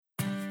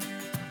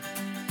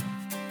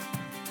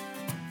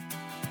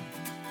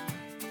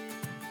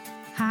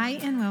Hi,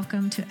 and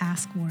welcome to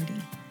Ask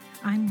Wardy.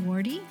 I'm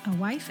Wardy, a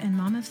wife and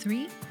mom of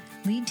three,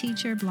 lead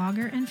teacher,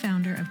 blogger, and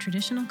founder of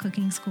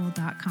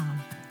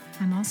TraditionalCookingSchool.com.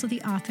 I'm also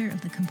the author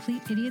of The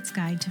Complete Idiot's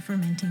Guide to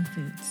Fermenting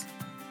Foods.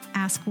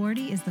 Ask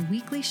Wardy is the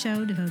weekly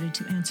show devoted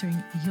to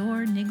answering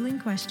your niggling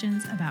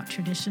questions about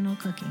traditional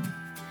cooking.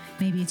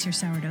 Maybe it's your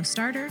sourdough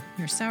starter,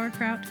 your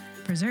sauerkraut,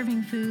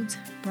 preserving foods,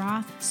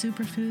 broth,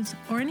 superfoods,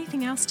 or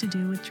anything else to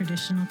do with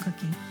traditional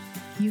cooking.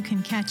 You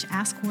can catch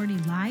Ask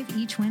Wardy live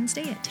each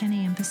Wednesday at 10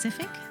 a.m.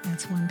 Pacific,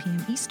 that's 1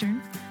 p.m.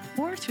 Eastern,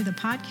 or through the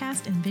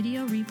podcast and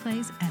video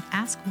replays at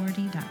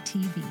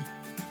askwardy.tv.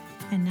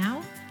 And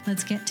now,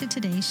 let's get to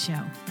today's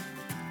show.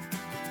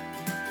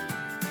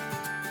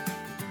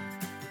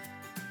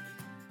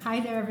 Hi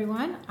there,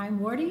 everyone. I'm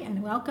Wardy,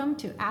 and welcome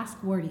to Ask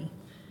Wardy.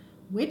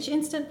 Which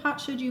Instant Pot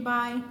should you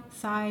buy?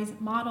 Size,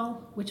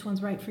 model, which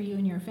one's right for you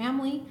and your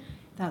family?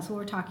 That's what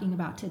we're talking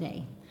about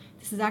today.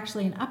 This is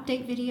actually an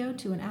update video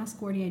to an Ask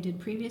Wardy I did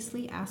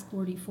previously, Ask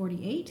Wardy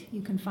 48.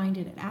 You can find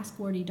it at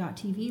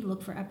askwardy.tv.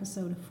 Look for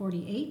episode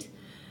 48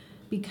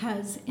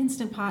 because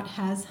Instant Pot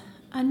has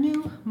a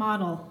new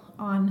model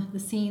on the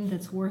scene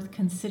that's worth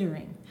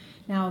considering.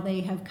 Now,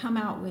 they have come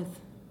out with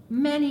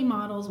many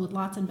models with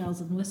lots of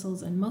bells and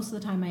whistles, and most of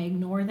the time I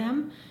ignore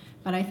them,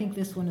 but I think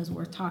this one is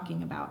worth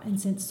talking about. And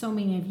since so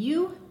many of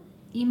you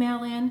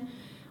email in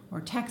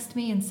or text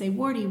me and say,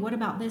 Wardy, what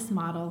about this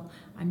model?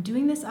 I'm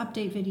doing this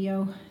update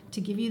video to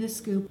give you the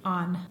scoop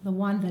on the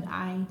one that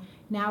I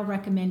now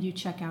recommend you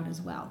check out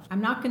as well.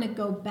 I'm not going to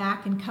go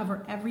back and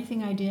cover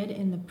everything I did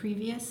in the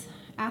previous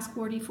Ask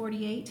Wardy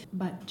 48,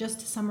 but just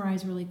to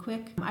summarize really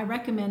quick, I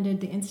recommended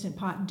the Instant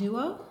Pot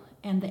Duo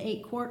and the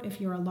 8-quart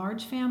if you're a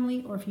large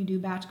family or if you do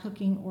batch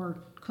cooking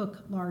or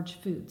cook large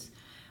foods.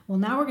 Well,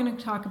 now we're going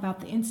to talk about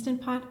the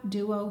Instant Pot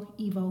Duo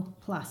Evo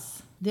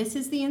Plus. This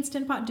is the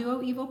Instant Pot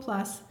Duo Evo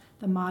Plus,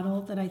 the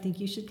model that I think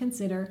you should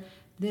consider.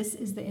 This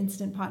is the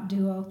Instant Pot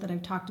Duo that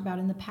I've talked about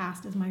in the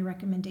past as my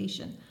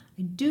recommendation.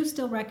 I do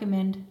still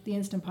recommend the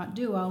Instant Pot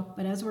Duo,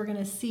 but as we're going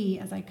to see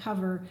as I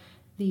cover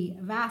the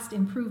vast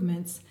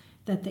improvements,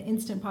 that the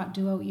Instant Pot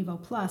Duo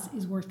Evo Plus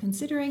is worth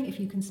considering if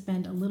you can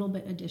spend a little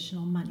bit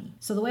additional money.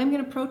 So the way I'm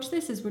going to approach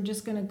this is we're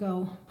just going to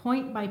go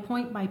point by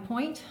point by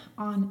point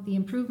on the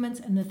improvements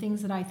and the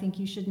things that I think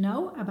you should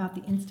know about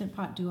the Instant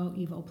Pot Duo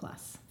Evo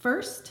Plus.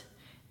 First,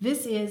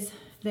 this is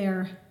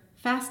their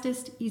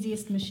fastest,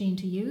 easiest machine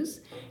to use,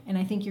 and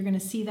I think you're going to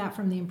see that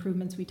from the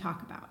improvements we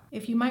talk about.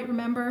 If you might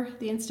remember,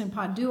 the Instant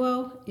Pot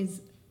Duo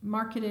is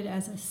marketed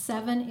as a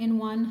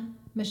 7-in-1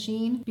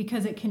 machine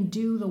because it can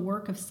do the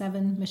work of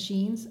 7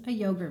 machines: a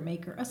yogurt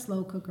maker, a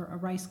slow cooker, a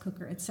rice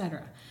cooker,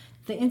 etc.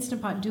 The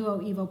Instant Pot Duo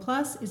Evo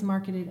Plus is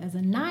marketed as a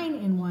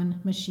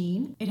 9-in-1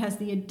 machine. It has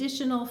the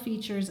additional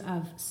features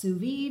of sous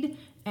vide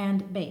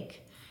and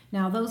bake.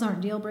 Now, those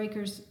aren't deal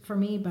breakers for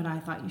me, but I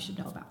thought you should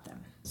know about them.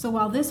 So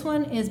while this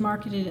one is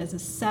marketed as a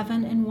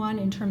 7-in-1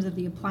 in terms of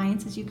the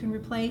appliances you can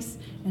replace,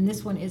 and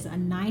this one is a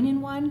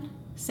 9-in-1,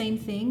 same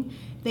thing,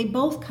 they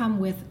both come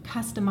with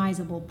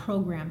customizable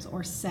programs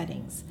or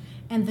settings.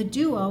 And the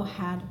Duo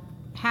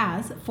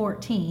has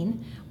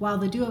 14, while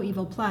the Duo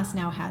Evo Plus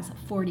now has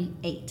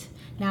 48.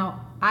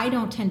 Now, I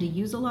don't tend to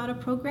use a lot of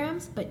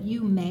programs, but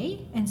you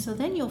may, and so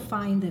then you'll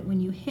find that when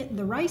you hit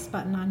the rice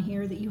button on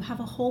here that you have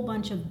a whole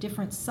bunch of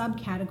different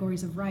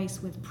subcategories of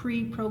rice with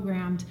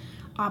pre-programmed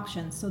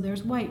options. So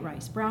there's white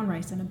rice, brown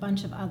rice, and a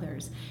bunch of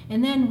others.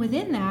 And then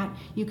within that,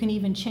 you can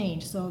even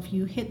change. So if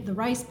you hit the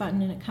rice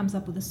button and it comes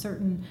up with a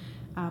certain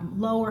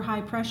low or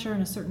high pressure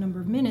in a certain number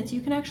of minutes,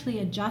 you can actually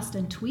adjust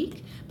and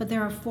tweak, but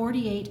there are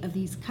 48 of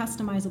these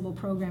customizable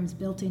programs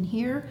built in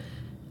here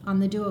on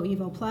the Duo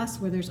Evo Plus,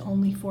 where there's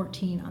only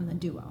 14 on the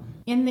Duo.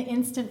 In the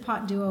Instant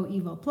Pot Duo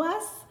Evo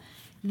Plus,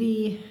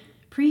 the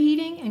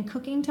preheating and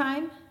cooking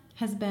time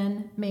has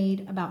been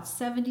made about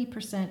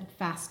 70%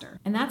 faster.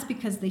 And that's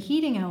because the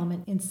heating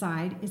element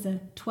inside is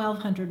a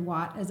 1200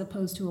 watt as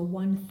opposed to a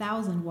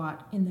 1000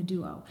 watt in the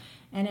Duo.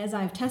 And as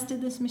I've tested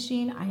this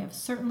machine, I have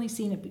certainly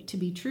seen it to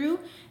be true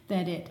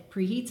that it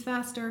preheats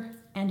faster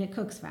and it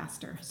cooks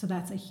faster. So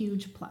that's a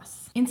huge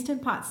plus.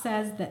 Instant Pot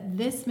says that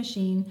this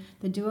machine,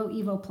 the Duo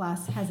Evo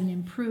Plus, has an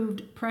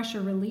improved pressure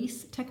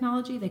release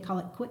technology. They call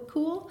it Quick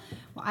Cool.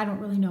 Well, I don't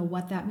really know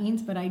what that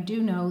means, but I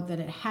do know that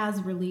it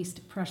has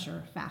released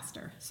pressure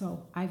faster.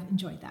 So I've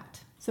enjoyed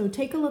that. So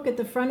take a look at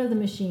the front of the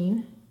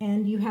machine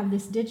and you have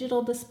this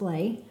digital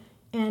display.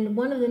 And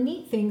one of the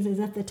neat things is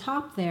at the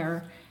top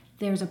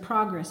there's a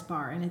progress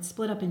bar, and it's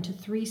split up into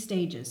 3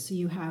 stages. So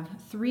you have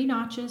 3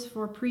 notches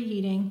for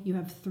preheating, you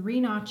have 3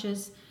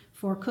 notches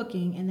for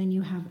cooking, and then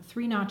you have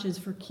 3 notches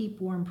for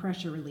keep warm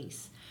pressure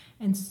release.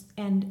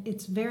 And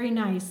it's very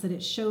nice that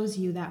it shows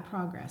you that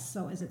progress.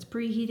 So as it's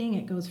preheating,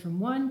 it goes from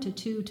 1 to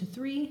 2 to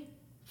 3,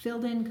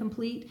 filled in,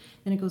 complete.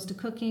 Then it goes to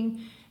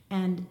cooking,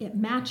 and it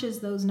matches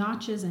those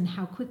notches and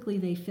how quickly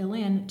they fill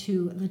in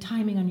to the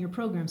timing on your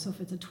program. So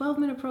if it's a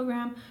 12-minute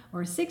program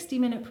or a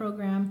 60-minute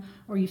program,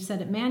 or you've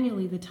set it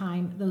manually the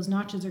time, those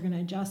notches are going to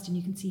adjust and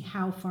you can see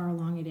how far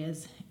along it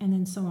is, and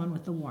then so on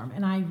with the warm.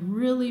 And I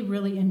really,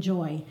 really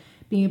enjoy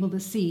being able to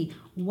see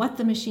what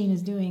the machine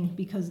is doing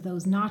because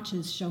those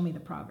notches show me the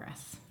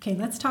progress. Okay,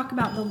 let's talk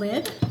about the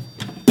lid.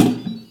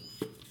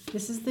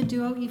 This is the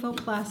Duo Evo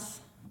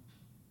Plus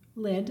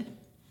lid,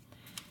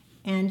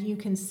 and you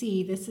can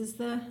see this is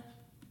the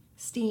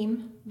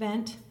steam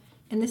vent,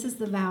 and this is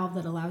the valve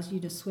that allows you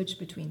to switch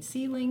between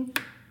sealing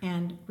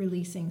and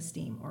releasing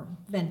steam or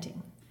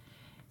venting.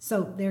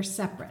 So they're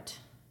separate.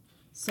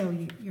 So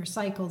your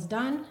cycle's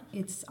done,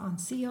 it's on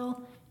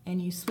seal, and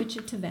you switch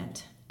it to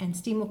vent, and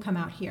steam will come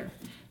out here.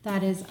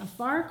 That is a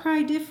far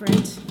cry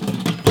different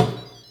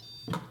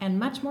and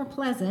much more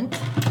pleasant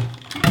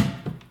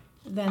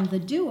than the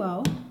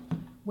Duo,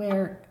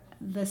 where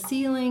the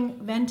sealing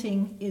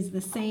venting is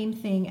the same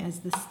thing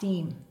as the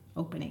steam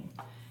opening.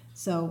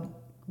 So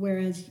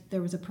whereas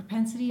there was a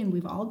propensity, and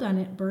we've all done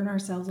it, burn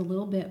ourselves a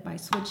little bit by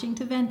switching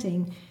to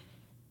venting,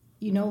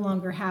 you no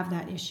longer have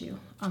that issue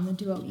on the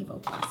Duo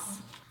Evo Plus.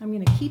 I'm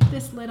going to keep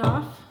this lid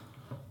off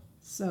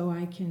so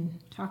I can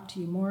talk to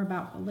you more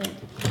about the lid.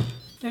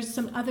 There's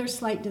some other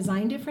slight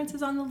design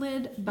differences on the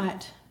lid,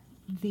 but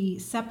the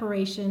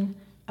separation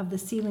of the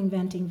sealing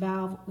venting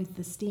valve with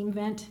the steam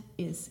vent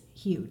is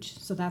huge.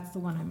 So that's the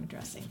one I'm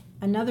addressing.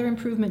 Another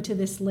improvement to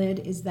this lid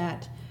is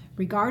that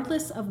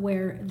regardless of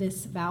where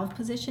this valve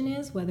position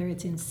is, whether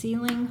it's in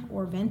sealing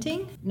or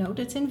venting, note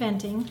it's in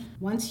venting,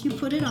 once you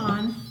put it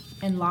on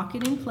and lock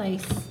it in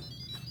place,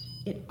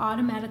 it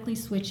automatically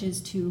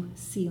switches to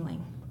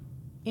sealing.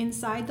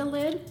 Inside the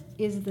lid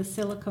is the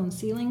silicone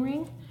sealing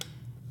ring.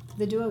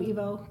 The Duo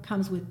Evo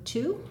comes with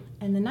two,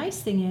 and the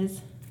nice thing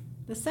is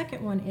the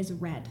second one is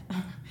red.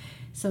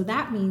 So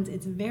that means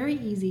it's very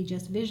easy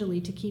just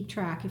visually to keep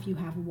track. If you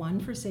have one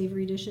for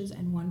savory dishes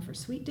and one for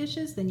sweet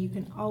dishes, then you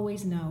can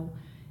always know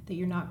that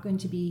you're not going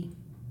to be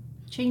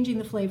changing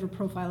the flavor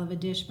profile of a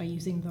dish by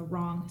using the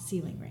wrong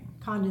sealing ring.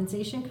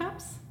 Condensation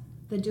cups.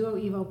 The Duo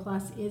Evo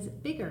Plus is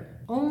bigger.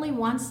 Only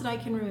once that I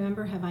can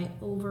remember have I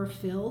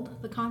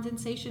overfilled the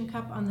condensation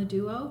cup on the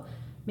Duo.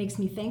 Makes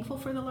me thankful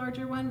for the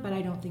larger one, but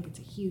I don't think it's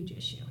a huge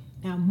issue.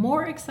 Now,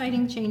 more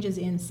exciting changes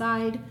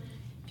inside.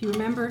 If you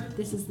remember,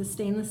 this is the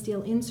stainless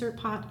steel insert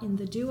pot in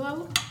the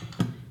Duo.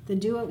 The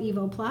Duo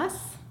Evo Plus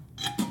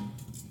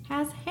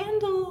has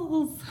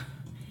handles.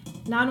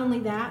 Not only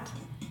that,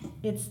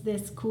 it's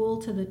this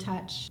cool to the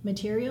touch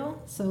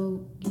material,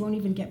 so you won't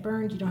even get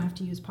burned. You don't have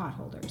to use pot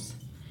holders.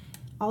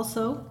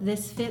 Also,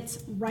 this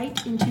fits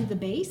right into the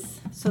base,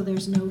 so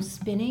there's no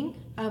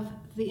spinning of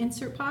the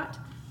insert pot,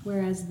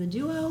 whereas the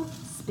Duo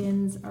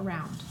spins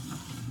around.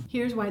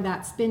 Here's why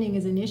that spinning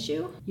is an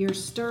issue. You're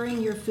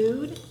stirring your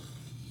food,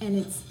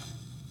 and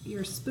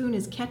your spoon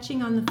is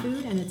catching on the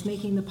food, and it's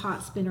making the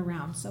pot spin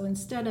around. So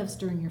instead of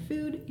stirring your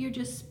food, you're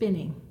just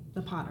spinning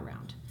the pot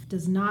around.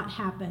 Does not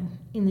happen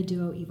in the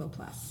Duo Evo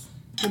Plus.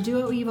 The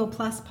Duo Evo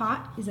Plus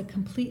pot is a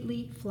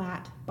completely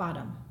flat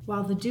bottom,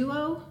 while the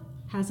Duo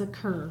has a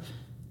curve.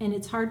 And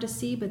it's hard to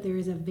see, but there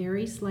is a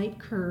very slight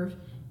curve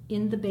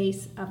in the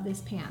base of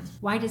this pan.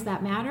 Why does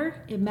that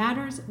matter? It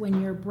matters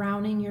when you're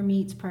browning your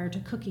meats prior to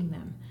cooking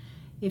them.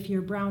 If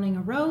you're browning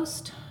a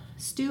roast,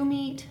 stew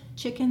meat,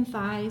 chicken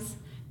thighs,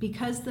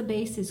 because the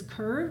base is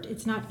curved,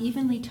 it's not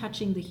evenly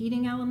touching the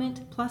heating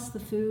element, plus the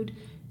food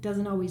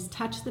doesn't always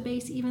touch the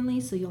base evenly,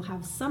 so you'll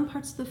have some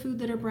parts of the food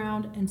that are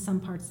browned and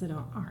some parts that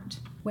aren't.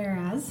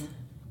 Whereas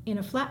in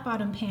a flat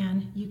bottom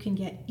pan, you can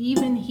get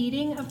even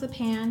heating of the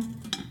pan,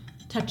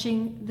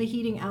 touching the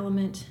heating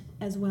element,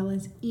 as well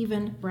as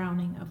even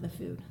browning of the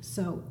food.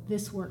 So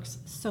this works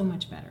so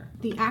much better.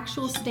 The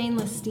actual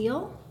stainless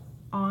steel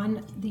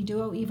on the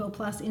Duo Evo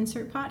Plus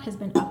insert pot has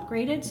been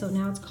upgraded, so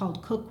now it's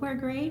called cookware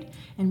grade.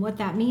 And what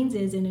that means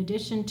is, in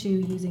addition to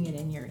using it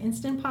in your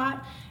Instant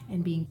Pot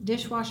and being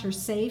dishwasher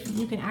safe,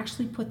 you can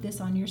actually put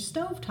this on your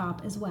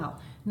stovetop as well.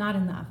 Not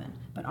in the oven,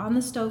 but on the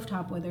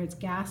stovetop, whether it's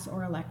gas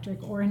or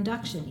electric or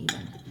induction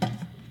even.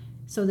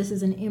 So this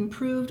is an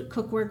improved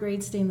cookware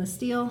grade stainless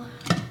steel.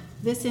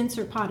 This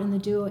insert pot in the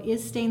Duo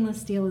is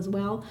stainless steel as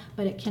well,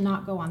 but it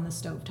cannot go on the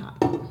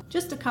stovetop.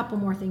 Just a couple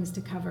more things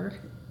to cover.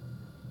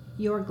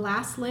 Your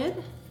glass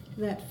lid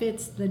that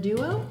fits the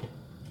Duo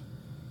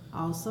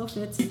also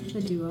fits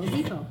the Duo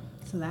Evo.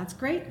 So that's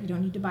great. You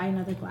don't need to buy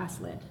another glass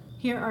lid.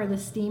 Here are the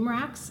steam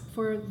racks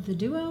for the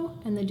Duo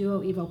and the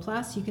Duo Evo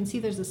Plus. You can see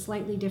there's a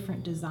slightly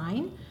different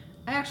design.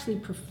 I actually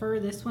prefer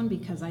this one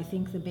because I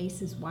think the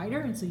base is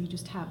wider, and so you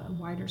just have a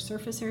wider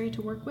surface area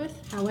to work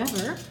with.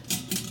 However,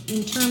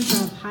 in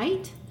terms of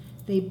height,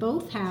 they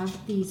both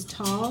have these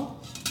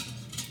tall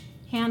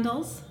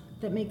handles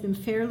that make them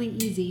fairly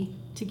easy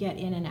to get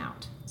in and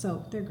out.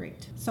 So they're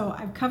great. So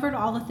I've covered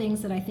all the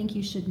things that I think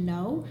you should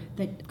know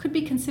that could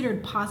be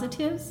considered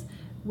positives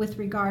with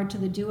regard to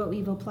the Duo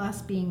Evo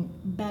Plus being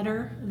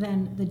better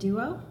than the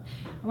Duo.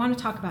 I want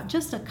to talk about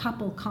just a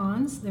couple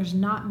cons. There's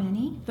not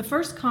many. The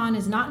first con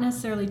is not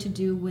necessarily to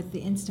do with the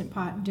Instant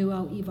Pot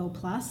Duo Evo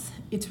Plus.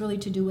 It's really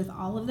to do with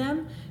all of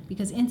them,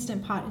 because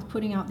Instant Pot is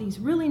putting out these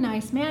really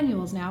nice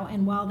manuals now,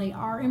 and while they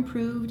are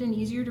improved and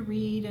easier to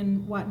read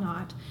and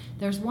whatnot,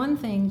 there's one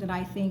thing that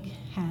I think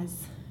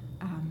has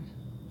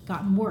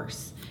gotten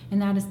worse,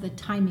 and that is the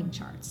timing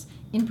charts.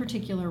 in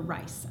particular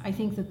rice. I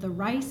think that the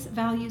rice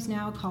values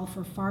now call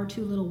for far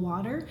too little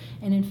water,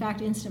 and in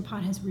fact Instant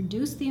Pot has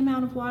reduced the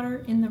amount of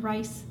water in the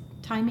rice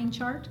timing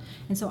chart,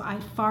 and so I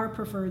far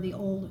prefer the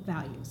old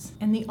values.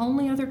 And the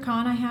only other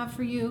con I have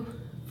for you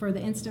for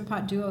the Instant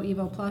Pot Duo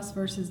Evo Plus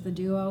versus the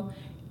Duo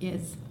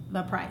is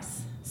the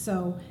price.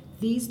 So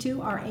these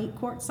two are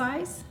 8-quart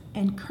size,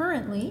 and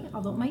currently,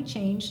 although it might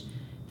change,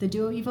 the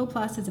Duo Evo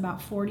Plus is about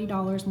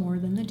 $40 more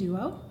than the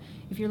Duo.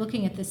 If you're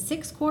looking at the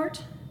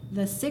 6-quart,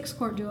 the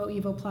 6-quart Duo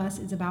Evo Plus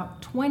is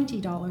about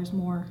 $20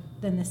 more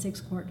than the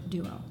 6-quart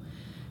Duo.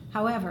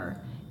 However,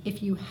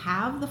 if you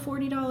have the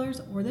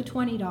 $40 or the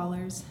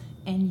 $20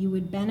 and you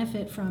would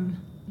benefit from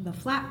the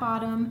flat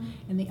bottom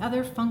and the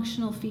other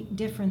functional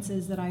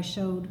differences that I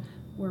showed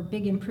were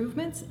big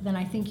improvements, then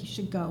I think you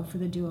should go for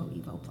the Duo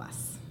Evo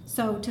Plus.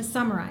 So to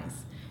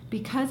summarize,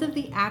 because of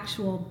the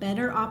actual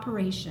better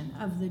operation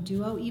of the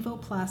Duo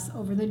Evo Plus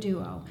over the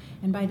Duo,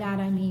 and by that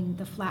I mean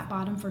the flat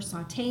bottom for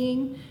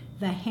sauteing,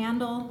 the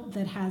handle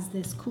that has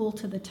this cool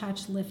to the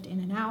touch lift in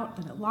and out,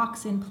 that it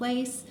locks in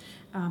place,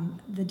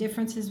 the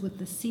differences with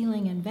the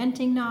sealing and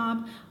venting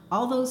knob,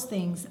 all those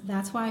things,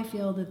 that's why I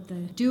feel that the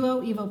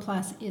Duo Evo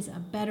Plus is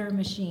a better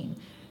machine.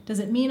 Does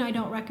it mean I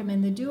don't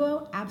recommend the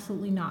Duo?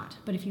 Absolutely not.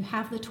 But if you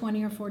have the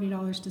 $20 or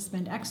 $40 to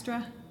spend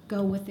extra,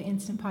 go with the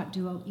Instant Pot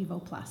Duo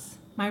Evo Plus.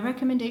 My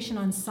recommendation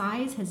on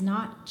size has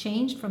not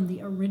changed from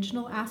the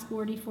original Ask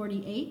Wardy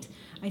 48.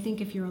 I think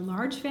if you're a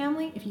large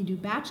family, if you do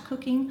batch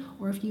cooking,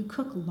 or if you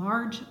cook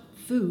large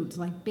foods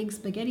like big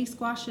spaghetti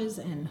squashes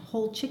and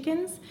whole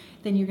chickens,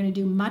 then you're going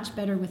to do much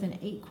better with an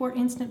 8-quart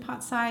Instant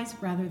Pot size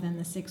rather than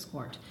the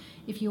 6-quart.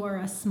 If you are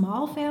a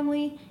small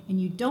family and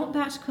you don't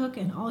batch cook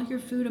and all your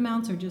food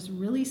amounts are just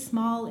really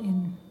small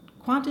in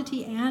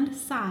quantity and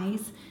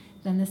size,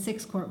 then the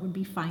 6-quart would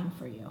be fine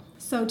for you.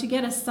 So to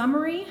get a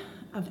summary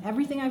of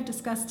everything I've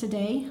discussed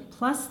today,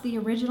 plus the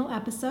original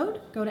episode,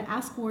 go to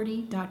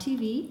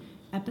askwardy.tv,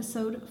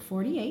 episode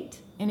 48.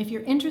 And if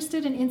you're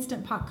interested in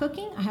Instant Pot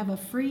cooking, I have a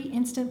free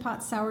Instant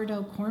Pot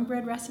sourdough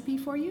cornbread recipe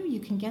for you. You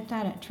can get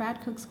that at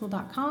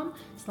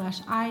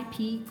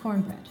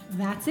tradcookschool.com/ipcornbread.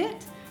 That's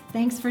it.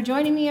 Thanks for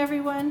joining me,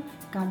 everyone.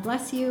 God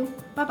bless you.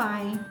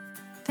 Bye-bye.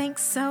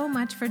 Thanks so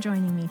much for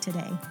joining me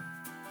today.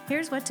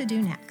 Here's what to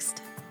do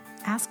next.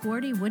 Ask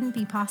Wardy wouldn't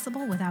be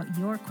possible without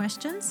your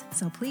questions,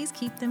 so please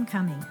keep them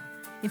coming.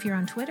 If you're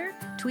on Twitter,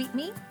 tweet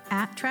me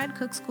at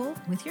TradCookSchool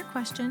with your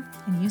question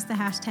and use the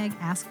hashtag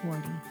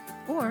AskWardy,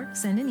 or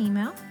send an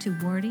email to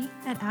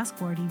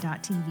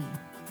wardy@askwardy.tv.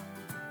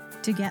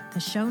 To get the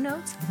show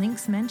notes,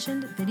 links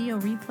mentioned, video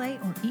replay,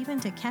 or even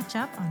to catch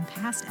up on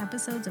past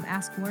episodes of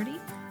Ask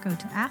Wardy, go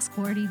to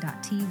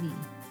askwardy.tv.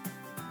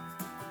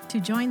 To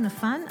join the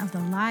fun of the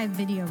live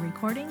video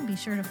recording, be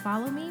sure to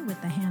follow me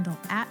with the handle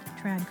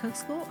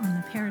 @TradCookSchool on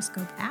the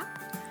Periscope app,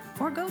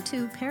 or go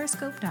to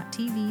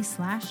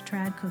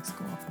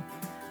periscope.tv/TradCookSchool.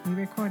 We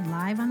record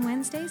live on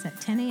Wednesdays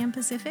at 10 a.m.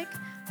 Pacific,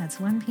 that's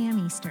 1 p.m.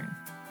 Eastern.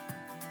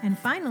 And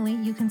finally,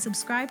 you can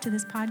subscribe to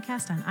this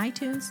podcast on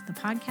iTunes, the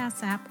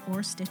Podcasts app,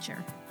 or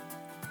Stitcher.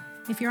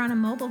 If you're on a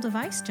mobile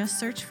device, just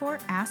search for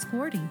Ask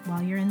Wardy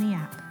while you're in the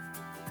app.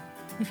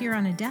 If you're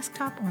on a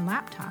desktop or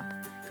laptop,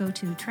 go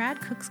to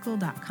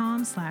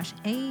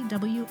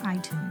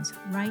tradcookschool.com/awitunes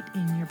right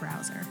in your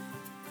browser.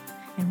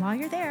 And while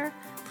you're there,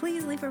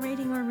 please leave a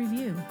rating or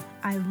review.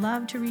 I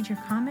love to read your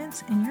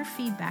comments, and your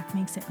feedback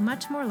makes it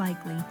much more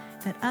likely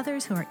that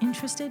others who are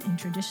interested in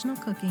traditional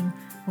cooking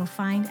will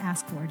find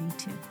Ask Wardy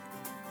too.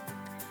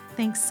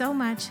 Thanks so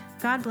much,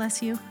 God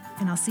bless you,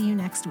 and I'll see you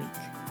next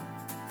week.